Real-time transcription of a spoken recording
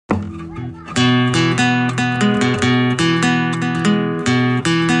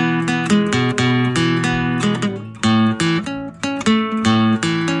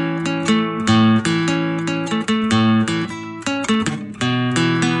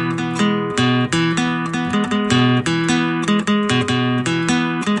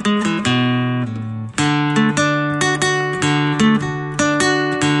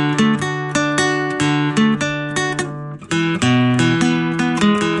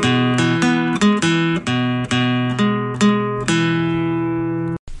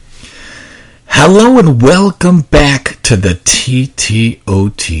Hello and welcome back to the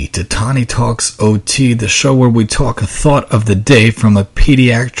TTOT, to Tani Talks OT, the show where we talk a thought of the day from a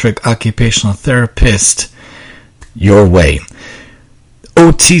pediatric occupational therapist your way.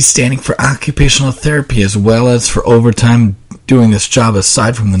 OT standing for occupational therapy, as well as for overtime doing this job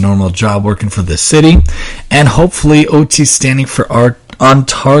aside from the normal job working for the city, and hopefully OT standing for Art on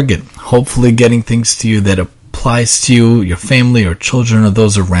Target, hopefully getting things to you that applies to you, your family, or children, or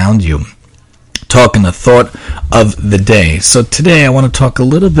those around you. Talking a thought of the day. So today I want to talk a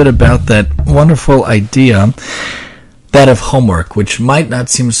little bit about that wonderful idea, that of homework, which might not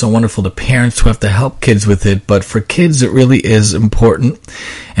seem so wonderful to parents who have to help kids with it, but for kids it really is important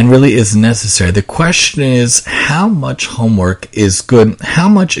and really is necessary. The question is, how much homework is good? How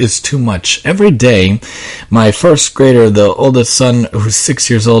much is too much? Every day, my first grader, the oldest son, who's 6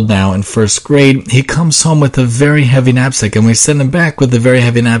 years old now in first grade, he comes home with a very heavy knapsack, and we send him back with a very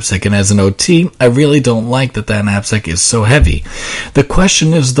heavy knapsack. And as an OT, I really don't like that knapsack is so heavy. The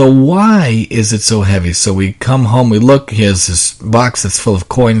question is, though, why is it so heavy? So we come home, we look, he has this box that's full of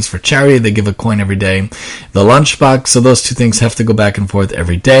coins for charity. They give a coin every day. The lunch box, so those two things have to go back and forth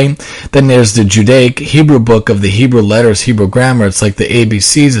every day. Then there's the Judaic Hebrew book of the Hebrew letters, Hebrew grammar. It's like the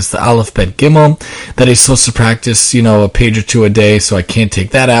ABCs. It's the Aleph, Bet, Gimel that he's supposed to practice, a page or two a day, so I can't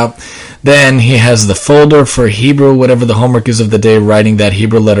take that out. Then he has the folder for Hebrew, whatever the homework is of the day, writing that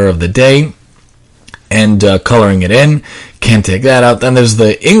Hebrew letter of the day and coloring it in. Can't take that out. Then there's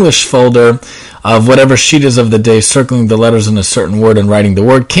the English folder of whatever sheet is of the day, circling the letters in a certain word and writing the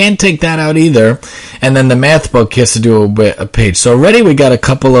word. Can't take that out either. And then the math book, he has to do a page. So already we got a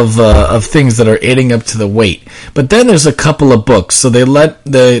couple of things that are adding up to the weight. But then there's a couple of books. So they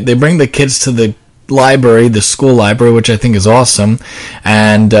bring the kids to the library, the school library, which I think is awesome.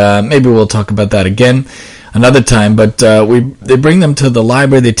 And maybe we'll talk about that again another time, but they bring them to the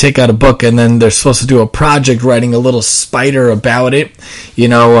library, they take out a book, and then they're supposed to do a project writing a little spider about it,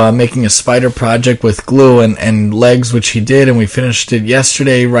 making a spider project with glue and legs, which he did, and we finished it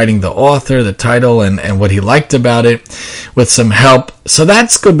yesterday, writing the author, the title, and what he liked about it with some help. So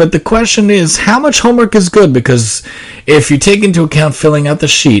that's good, but the question is, how much homework is good? Because if you take into account filling out the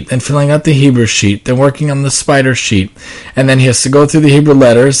sheet, then filling out the Hebrew sheet, then working on the spider sheet, and then he has to go through the Hebrew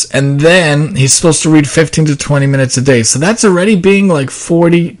letters, and then he's supposed to read 15 to 20 minutes a day. So that's already being like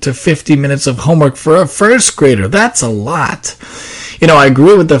 40 to 50 minutes of homework for a first grader. That's a lot. I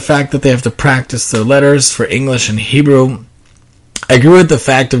agree with the fact that they have to practice their letters for English and Hebrew. I agree with the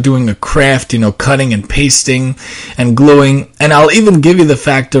fact of doing a craft, cutting and pasting and gluing. And I'll even give you the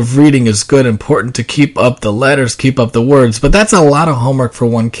fact of reading is good, important to keep up the letters, keep up the words. But that's a lot of homework for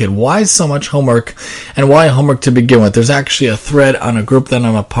one kid. Why so much homework, and why homework to begin with? There's actually a thread on a group that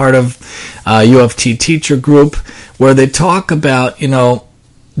I'm a part of, UFT teacher group, where they talk about,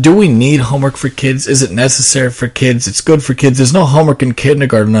 do we need homework for kids? Is it necessary for kids? It's good for kids. There's no homework in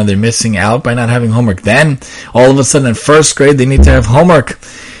kindergarten. Are they missing out by not having homework? Then, all of a sudden in first grade, they need to have homework.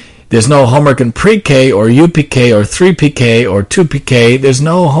 There's no homework in pre-K or UPK or 3PK or 2PK. There's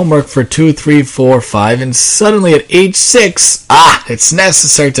no homework for 2, 3, 4, 5. And suddenly at age 6, it's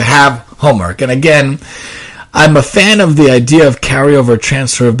necessary to have homework. And again, I'm a fan of the idea of carryover,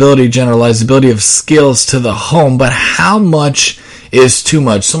 transferability, generalizability of skills to the home, but how much is too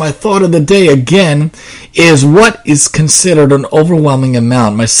much? So my thought of the day, again, is what is considered an overwhelming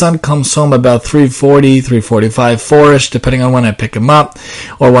amount. My son comes home about 3:40, 3:45, 4-ish, depending on when I pick him up,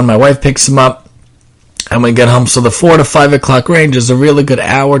 or when my wife picks him up. And we get home, so the 4 to 5 o'clock range is a really good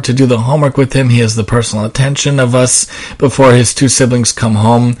hour to do the homework with him. He has the personal attention of us before his two siblings come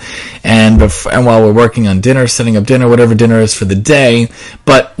home, and while we're working on dinner, setting up dinner, whatever dinner is for the day.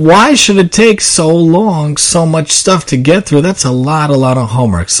 But why should it take so long, so much stuff to get through? That's a lot of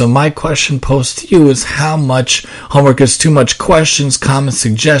homework. So my question posed to you is, how much homework is too much? Questions, comments,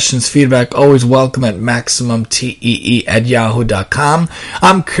 suggestions, feedback, always welcome at maximumtee@yahoo.com.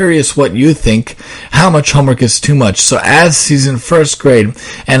 I'm curious what you think. How much homework is too much? So as he's in first grade,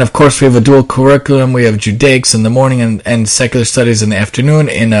 and of course we have a dual curriculum, we have Judaics in the morning and secular studies in the afternoon.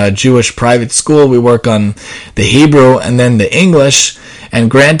 In a Jewish private school, we work on the Hebrew and then the English, and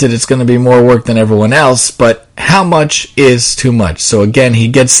granted it's going to be more work than everyone else, but how much is too much? So again, he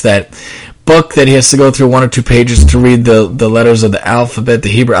gets that book that he has to go through 1 or 2 pages to read the letters of the alphabet, the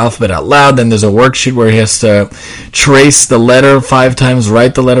Hebrew alphabet out loud. Then there's a worksheet where he has to trace the letter 5 times,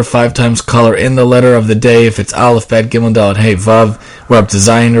 write the letter 5 times, color in the letter of the day. If it's Aleph, Bet, Gimel, Dalet, Hey, Vav, we're up to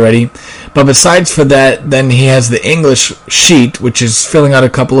Zion already. But besides for that, then he has the English sheet, which is filling out a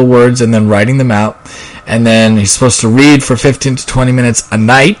couple of words and then writing them out. And then he's supposed to read for 15 to 20 minutes a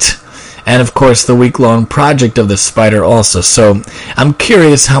night. and of course the week-long project of the spider also. So I'm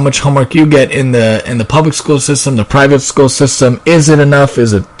curious how much homework you get in the public school system, the private school system. Is it enough?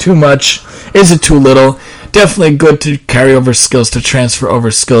 Is it too much? Is it too little? Definitely good to carry over skills, to transfer over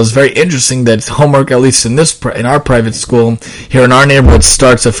skills. Very interesting that homework, at least in our private school here in our neighborhood,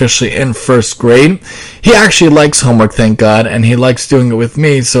 starts officially in first grade. He actually likes homework, thank God, and he likes doing it with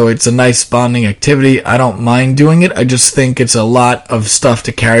me, so it's a nice bonding activity. I don't mind doing it. I just think it's a lot of stuff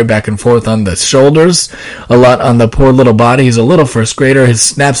to carry back and forth on the shoulders, a lot on the poor little body. He's a little first grader.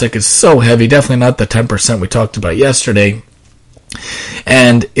 His knapsack is so heavy, definitely not the 10% we talked about yesterday.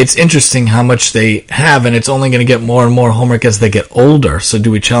 And it's interesting how much they have, and it's only going to get more and more homework as they get older. So do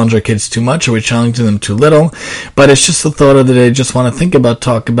we challenge our kids too much, or are we challenging them too little? But it's just the thought of the day. I just want to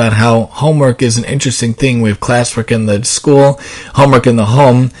talk about how homework is an interesting thing. We have classwork in the school, homework in the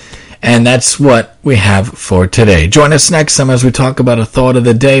home, and that's what we have for today. Join us next time as we talk about a thought of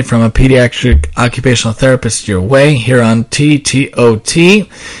the day from a pediatric occupational therapist your way here on TTOT,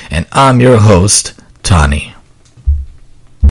 and I'm your host, Tani.